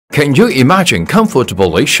Can you imagine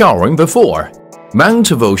comfortably showering before?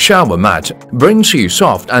 MontVoo shower mat brings you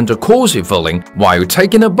soft and cozy feeling while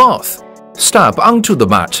taking a bath. Step onto the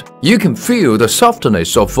mat, you can feel the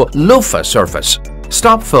softness of loofah surface.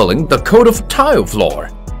 Stop feeling the cold of tile floor.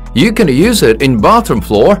 You can use it in bathroom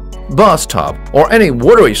floor, bathtub, or any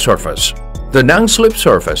watery surface. The non-slip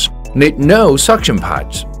surface need no suction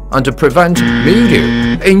pads and to prevent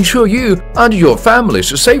mildew, ensure you and your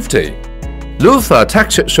family's safety. Loofah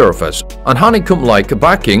textured surface and honeycomb-like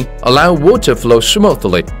backing allow water flow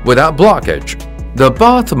smoothly without blockage. The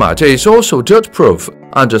bath mat is also dirt-proof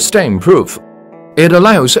and stain-proof. It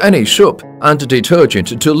allows any soap and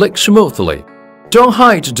detergent to leak smoothly. Don't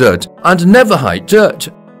hide dirt and never hide dirt.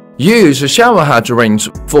 Use shower head rinse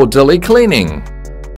for daily cleaning.